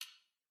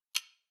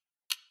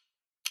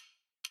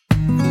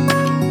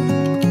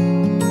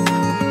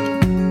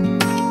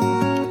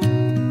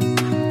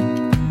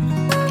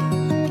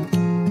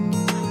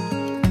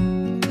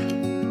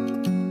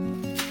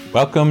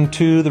Welcome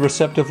to The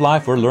Receptive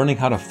Life. We're learning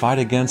how to fight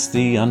against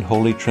the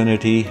unholy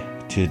Trinity,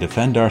 to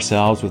defend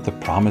ourselves with the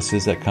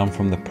promises that come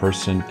from the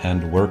person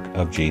and work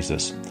of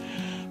Jesus,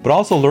 but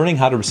also learning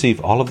how to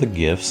receive all of the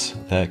gifts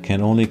that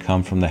can only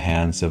come from the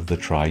hands of the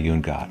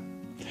triune God.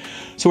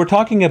 So we're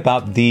talking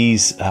about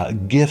these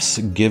gifts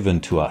given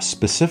to us,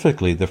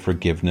 specifically the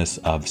forgiveness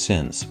of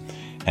sins,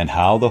 and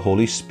how the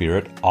Holy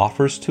Spirit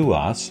offers to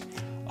us,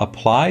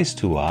 applies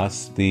to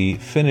us the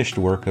finished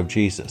work of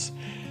Jesus.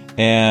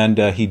 And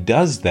he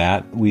does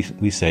that, we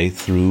say,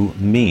 through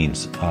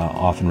means,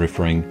 often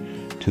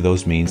referring to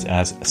those means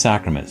as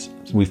sacraments.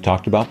 We've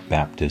talked about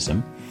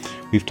baptism.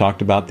 We've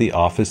talked about the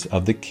office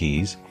of the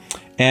keys.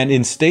 And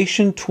in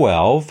Station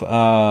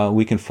 12,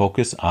 we can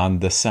focus on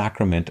the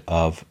sacrament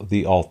of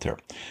the altar.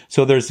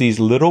 So there's these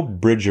little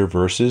bridger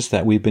verses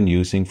that we've been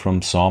using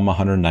from Psalm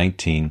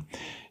 119.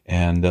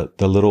 And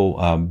the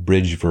little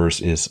bridge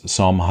verse is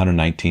Psalm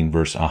 119,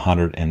 verse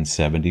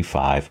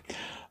 175.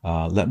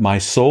 Let my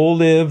soul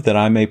live that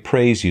I may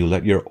praise you.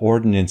 Let your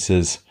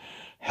ordinances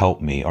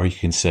help me. Or you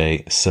can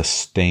say,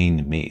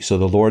 sustain me. So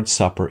the Lord's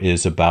Supper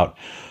is about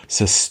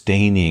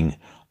sustaining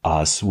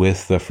us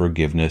with the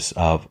forgiveness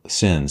of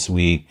sins.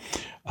 We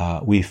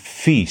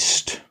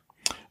feast.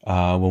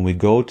 When we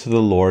go to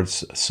the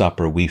Lord's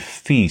Supper, we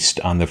feast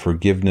on the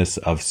forgiveness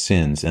of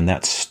sins. And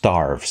that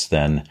starves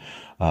then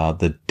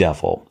the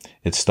devil.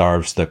 It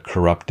starves the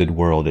corrupted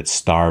world. It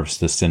starves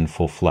the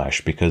sinful flesh,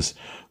 because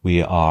we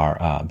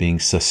are being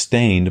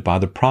sustained by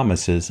the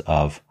promises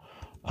of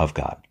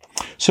God.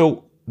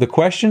 So the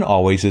question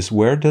always is,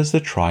 where does the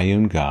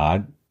triune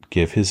God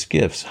give his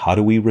gifts? How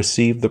do we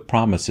receive the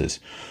promises?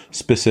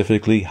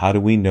 Specifically, how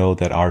do we know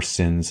that our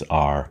sins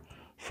are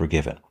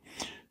forgiven?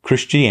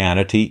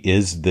 Christianity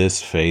is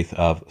this faith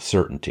of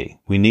certainty.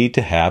 We need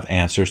to have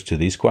answers to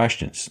these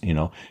questions.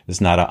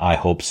 It's not a I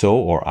hope so,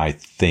 or I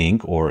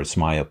think, or it's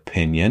my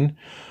opinion.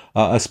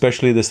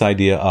 Especially this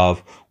idea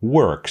of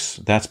works.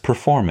 That's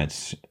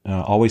performance.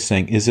 Always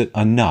saying, is it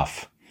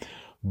enough?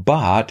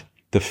 But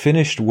the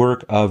finished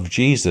work of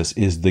Jesus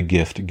is the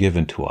gift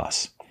given to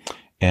us.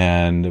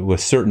 And with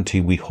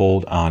certainty, we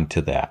hold on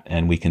to that.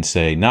 And we can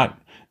say, not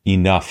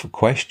enough ?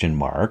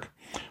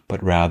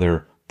 But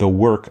rather, the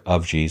work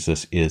of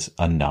Jesus is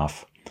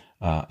enough !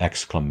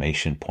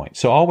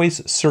 So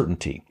always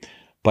certainty.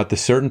 But the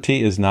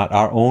certainty is not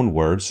our own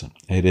words.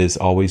 It is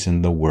always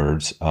in the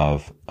words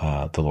of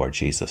the Lord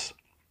Jesus.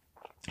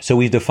 So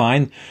we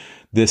define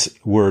this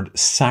word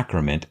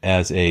sacrament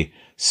as a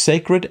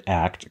sacred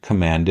act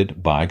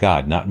commanded by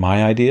God. Not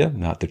my idea,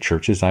 not the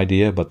church's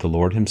idea, but the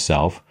Lord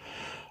himself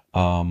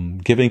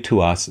giving to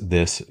us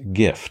this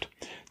gift.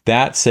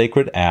 That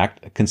sacred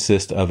act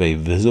consists of a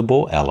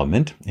visible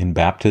element. In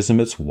baptism,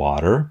 it's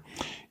water.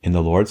 In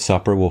the Lord's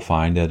Supper, we'll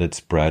find that it's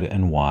bread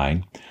and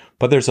wine.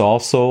 But there's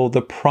also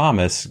the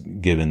promise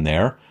given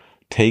there.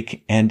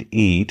 Take and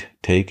eat,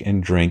 take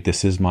and drink.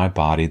 This is my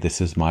body,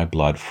 this is my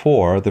blood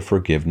for the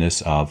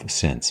forgiveness of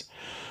sins.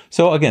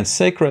 So again,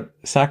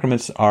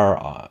 sacraments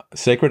are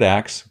sacred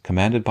acts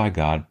commanded by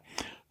God,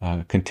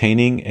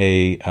 containing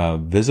a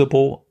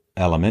visible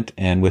element.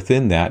 And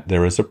within that,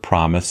 there is a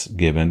promise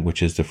given,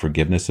 which is the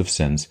forgiveness of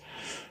sins.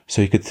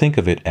 So you could think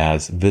of it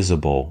as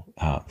visible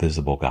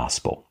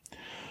gospel.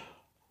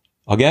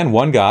 Again,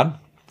 one God.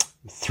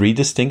 Three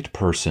distinct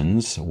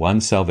persons,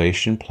 one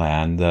salvation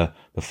plan. The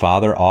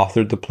Father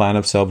authored the plan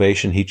of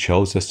salvation. He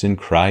chose us in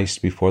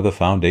Christ before the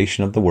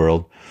foundation of the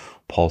world.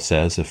 Paul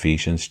says,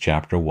 Ephesians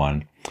chapter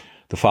 1.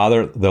 The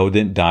Father, though,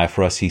 didn't die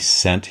for us. He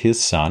sent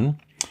his Son.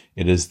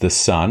 It is the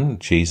Son,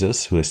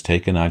 Jesus, who has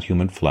taken on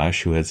human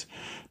flesh, who has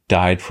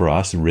died for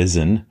us,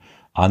 risen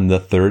on the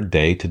third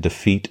day to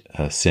defeat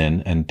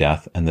sin and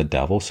death and the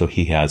devil. So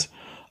he has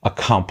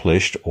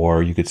accomplished,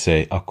 or you could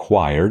say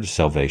acquired,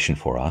 salvation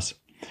for us.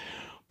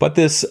 But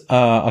this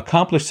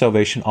accomplished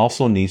salvation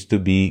also needs to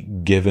be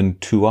given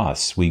to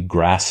us. We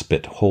grasp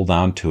it, hold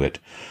on to it,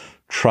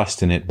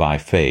 trust in it by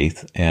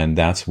faith, and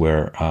that's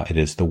where it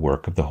is the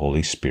work of the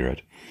Holy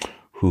Spirit,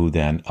 who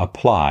then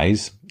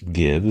applies,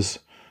 gives,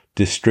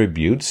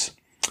 distributes,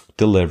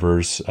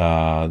 delivers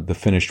the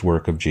finished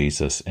work of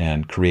Jesus,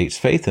 and creates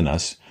faith in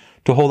us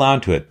to hold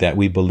on to it, that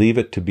we believe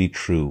it to be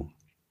true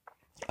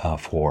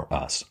for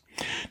us.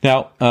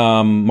 Now,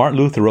 Martin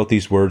Luther wrote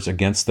these words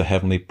against the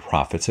heavenly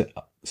prophets,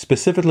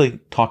 specifically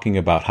talking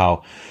about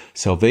how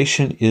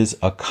salvation is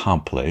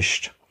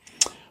accomplished,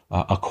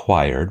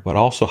 acquired, but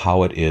also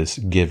how it is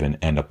given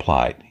and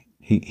applied.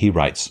 He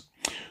writes,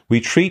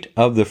 we treat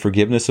of the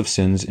forgiveness of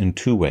sins in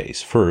two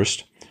ways.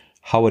 First,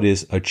 how it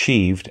is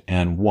achieved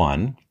and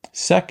won.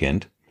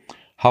 Second,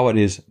 how it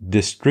is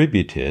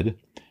distributed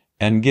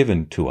and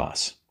given to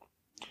us.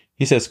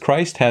 He says,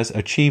 Christ has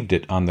achieved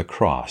it on the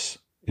cross.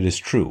 It is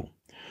true.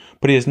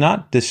 But he has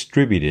not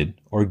distributed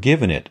or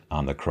given it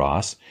on the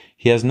cross.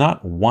 He has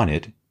not won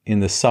it in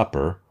the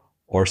supper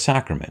or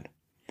sacrament.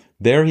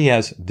 There he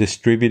has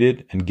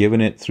distributed and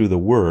given it through the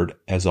word,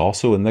 as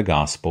also in the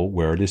gospel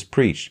where it is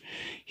preached.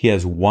 He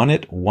has won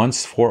it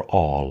once for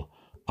all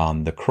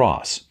on the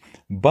cross.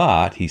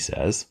 But, he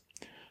says,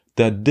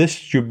 the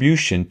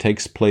distribution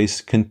takes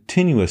place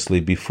continuously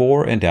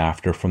before and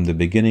after, from the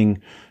beginning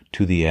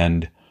to the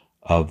end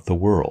of the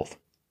world.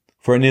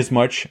 For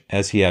inasmuch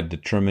as he had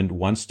determined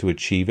once to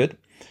achieve it,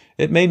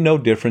 it made no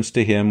difference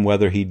to him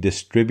whether he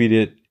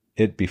distributed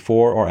it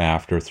before or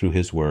after through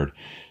his word,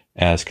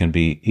 as can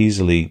be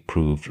easily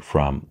proved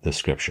from the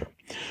Scripture.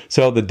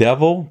 So the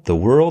devil, the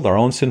world, our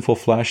own sinful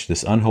flesh,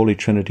 this unholy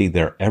trinity,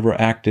 they're ever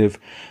active.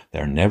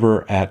 They're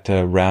never at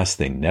rest.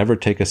 They never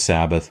take a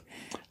Sabbath.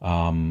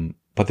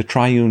 But the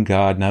triune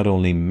God not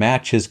only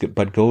matches,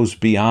 but goes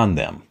beyond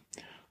them,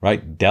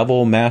 right?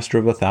 Devil, master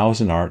of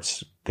 1,000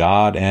 arts,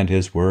 God and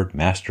his word,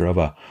 master of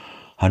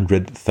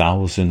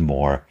 100,000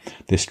 more.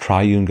 This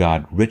triune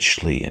God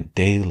richly and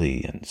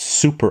daily and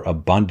super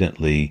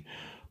abundantly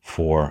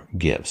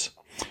forgives.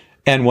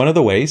 And one of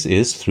the ways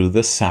is through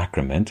the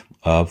sacrament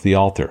of the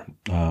altar,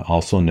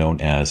 also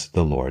known as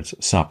the Lord's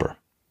Supper.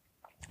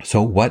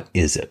 So what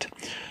is it?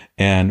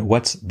 And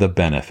what's the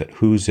benefit?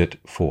 Who's it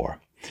for?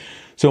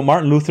 So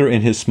Martin Luther,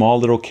 in his small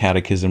little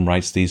catechism,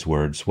 writes these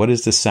words. What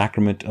is the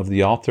sacrament of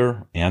the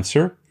altar?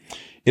 Answer: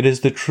 it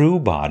is the true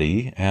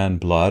body and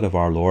blood of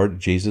our Lord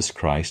Jesus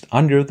Christ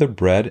under the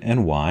bread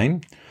and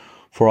wine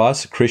for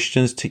us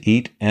Christians to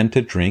eat and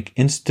to drink,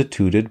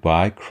 instituted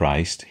by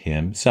Christ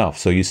himself.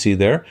 So you see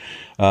there,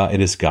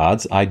 it is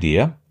God's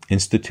idea,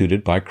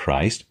 instituted by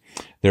Christ.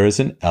 There is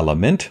an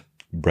element,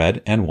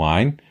 bread and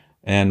wine.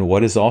 And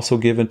what is also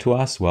given to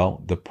us?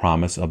 Well, the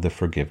promise of the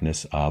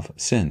forgiveness of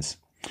sins.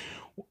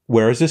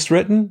 Where is this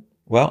written?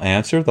 Well,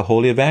 answer: the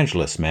holy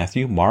evangelists,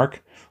 Matthew,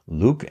 Mark,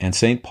 Luke, and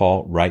St.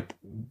 Paul write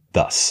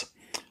thus: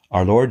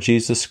 Our Lord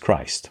Jesus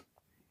Christ,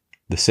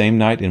 the same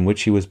night in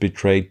which he was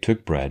betrayed,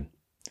 took bread,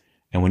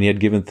 and when he had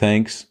given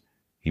thanks,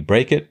 he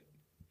brake it,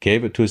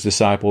 gave it to his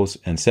disciples,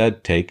 and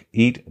said, Take,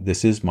 eat,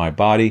 this is my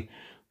body,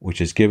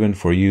 which is given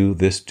for you.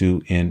 This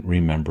do in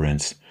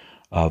remembrance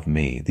of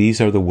me.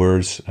 These are the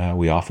words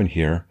we often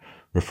hear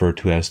referred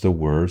to as the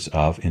words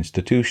of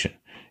institution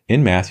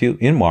in Matthew,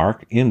 in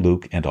Mark, in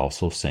Luke, and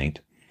also St.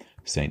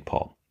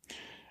 Paul.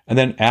 And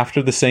then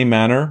after the same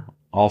manner,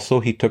 also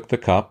he took the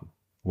cup.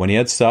 When he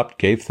had supped,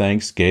 gave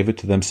thanks, gave it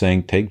to them,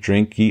 saying, Take,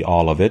 drink ye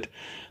all of it.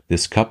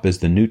 This cup is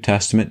the New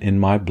Testament in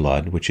my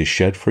blood, which is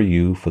shed for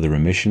you for the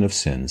remission of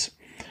sins.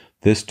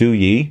 This do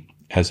ye,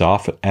 as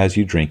often as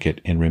you drink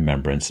it, in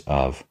remembrance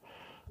of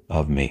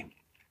me.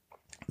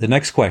 The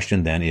next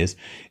question then is,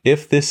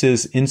 if this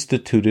is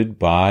instituted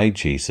by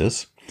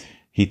Jesus,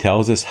 he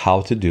tells us how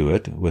to do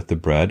it with the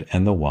bread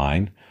and the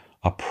wine,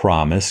 a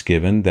promise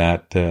given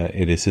that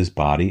it is his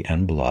body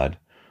and blood.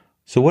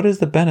 So what is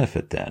the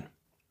benefit then?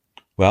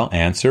 Well,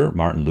 answer: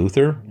 Martin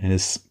Luther in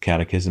his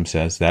catechism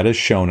says, that is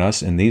shown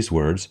us in these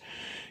words,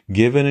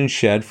 given and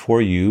shed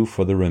for you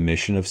for the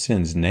remission of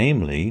sins,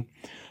 namely,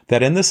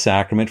 that in the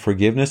sacrament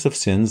forgiveness of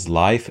sins,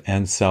 life,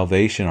 and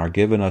salvation are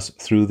given us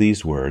through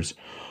these words.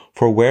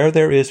 For where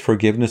there is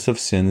forgiveness of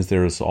sins,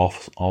 there is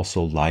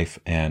also life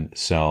and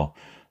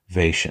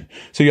salvation.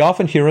 So you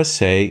often hear us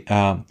say,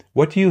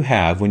 what do you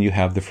have when you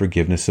have the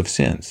forgiveness of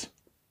sins?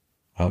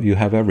 Well, you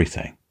have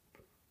everything.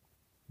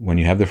 When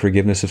you have the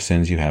forgiveness of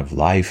sins, you have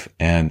life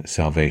and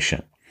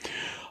salvation.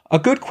 A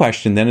good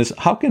question then is,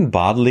 how can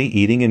bodily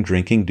eating and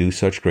drinking do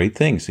such great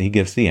things? He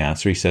gives the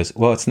answer. He says,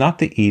 well, it's not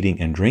the eating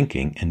and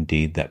drinking,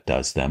 indeed, that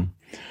does them,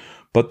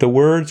 but the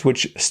words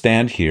which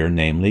stand here,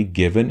 namely,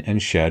 given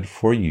and shed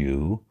for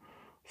you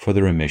for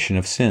the remission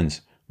of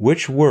sins,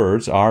 which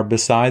words are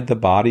beside the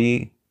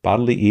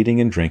bodily eating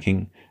and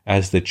drinking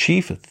as the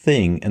chief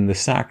thing in the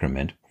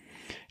sacrament.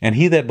 And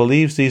he that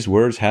believes these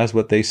words has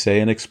what they say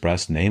and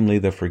express, namely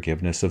the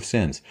forgiveness of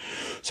sins.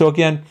 So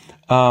again,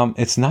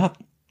 it's not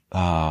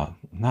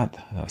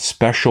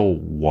special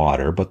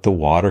water, but the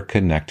water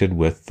connected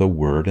with the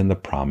word and the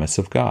promise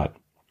of God.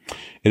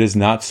 It is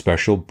not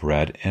special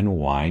bread and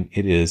wine.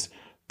 It is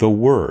the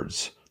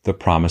words, the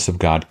promise of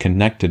God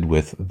connected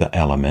with the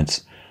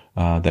elements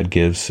that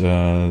gives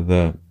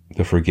the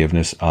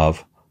forgiveness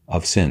of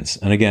sins.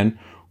 And again,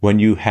 when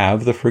you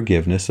have the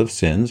forgiveness of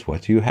sins,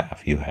 what do you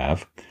have?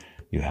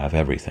 You have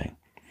everything.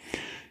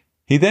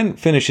 He then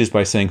finishes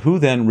by saying, who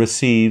then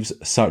receives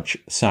such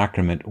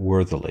sacrament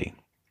worthily?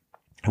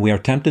 We are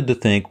tempted to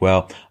think,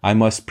 well, I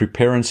must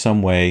prepare in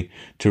some way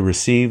to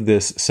receive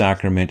this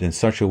sacrament in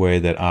such a way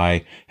that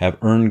I have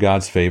earned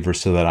God's favor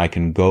so that I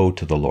can go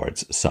to the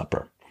Lord's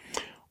Supper.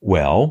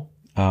 Well,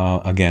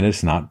 again,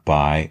 it's not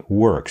by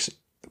works.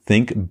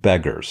 Think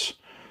beggars.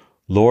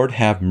 Lord,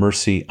 have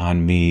mercy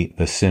on me,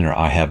 the sinner.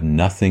 I have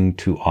nothing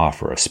to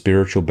offer. A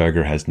spiritual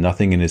beggar has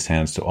nothing in his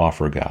hands to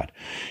offer God.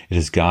 It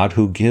is God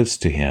who gives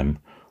to him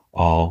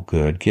all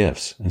good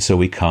gifts. And so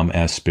we come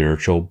as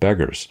spiritual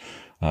beggars,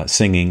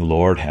 singing,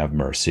 Lord, have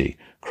mercy.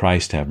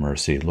 Christ, have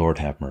mercy. Lord,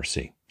 have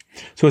mercy.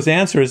 So his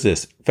answer is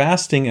this: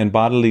 fasting and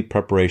bodily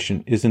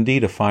preparation is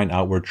indeed a fine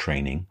outward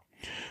training,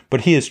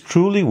 but he is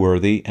truly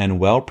worthy and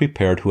well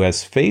prepared who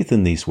has faith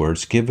in these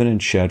words, given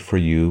and shed for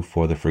you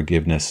for the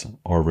forgiveness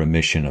or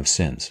remission of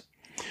sins.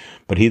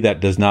 But he that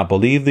does not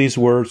believe these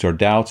words or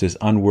doubts is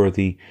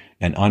unworthy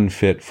and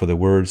unfit, for the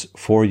words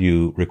for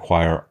you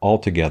require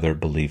altogether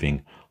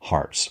believing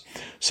hearts.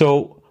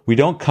 So we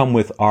don't come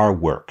with our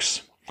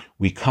works.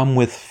 We come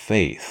with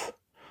faith,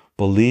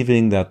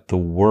 believing that the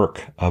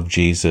work of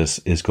Jesus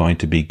is going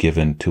to be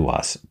given to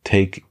us.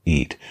 Take,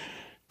 eat,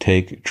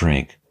 take,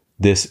 drink.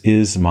 This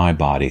is my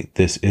body.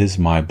 This is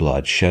my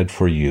blood shed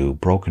for you,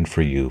 broken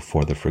for you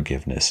for the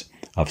forgiveness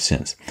of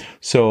sins.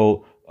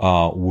 So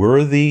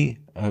worthy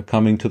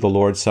coming to the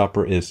Lord's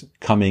Supper is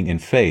coming in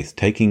faith,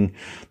 taking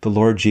the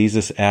Lord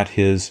Jesus at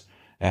his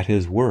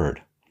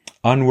word.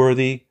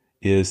 Unworthy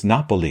is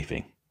not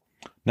believing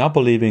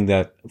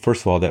that,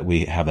 first of all, that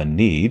we have a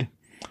need,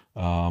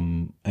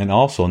 and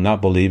also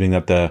not believing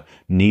that the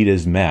need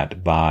is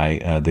met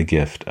by the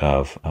gift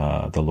of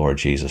the Lord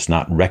Jesus,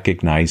 not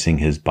recognizing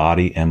his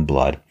body and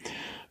blood,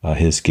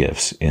 his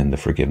gifts in the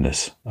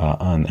forgiveness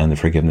and the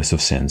forgiveness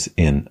of sins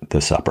in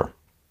the supper.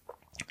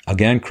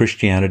 Again,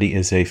 Christianity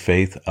is a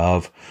faith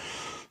of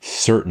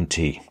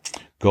certainty,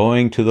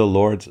 going to the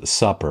Lord's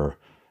Supper,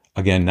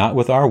 again, not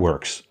with our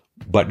works,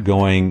 but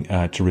going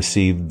to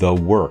receive the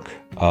work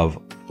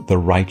of the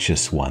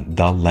righteous one,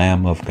 the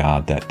Lamb of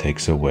God that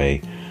takes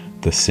away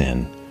the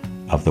sin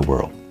of the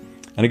world.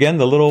 And again,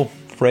 the little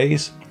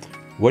phrase,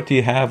 what do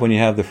you have when you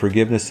have the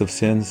forgiveness of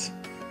sins?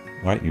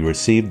 Right? You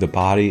receive the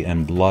body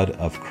and blood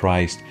of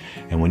Christ.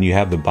 And when you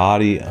have the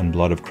body and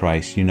blood of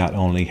Christ, you not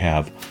only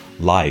have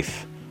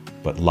life,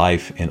 but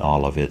life in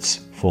all of its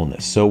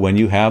fullness. So when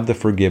you have the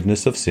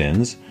forgiveness of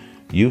sins,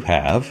 you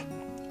have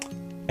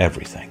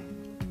everything.